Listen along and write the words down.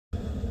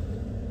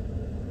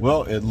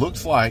Well, it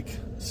looks like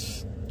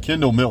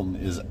KENDALL MILTON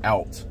is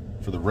out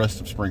for the rest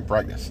of spring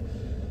practice.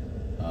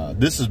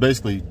 This is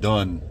basically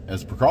done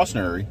as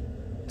precautionary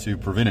to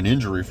prevent an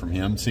injury from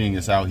him, seeing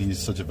as how he's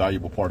such a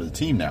valuable part of the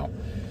team now.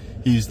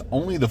 He's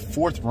only the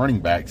 4th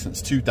running back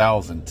since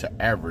 2000 to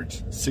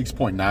average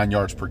 6.9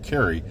 yards per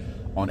carry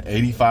on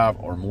 85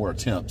 or more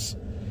attempts.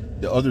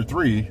 The other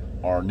 3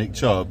 are Nick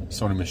Chubb,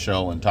 Sony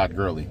Michel, and Todd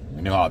Gurley.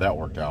 We know how that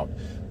worked out.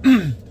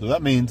 So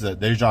that means that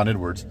Daijun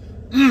Edwards,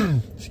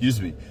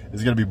 excuse me,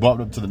 is going to be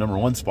bumped up to the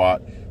 #1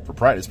 spot for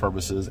practice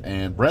purposes,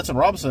 and Branson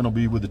Robinson will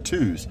be with the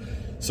 2s.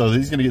 So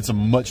he's going to get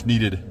some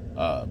much-needed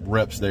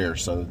reps there.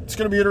 So it's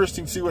going to be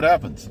interesting to see what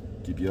happens.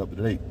 Keep you up to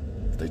date.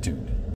 Stay tuned.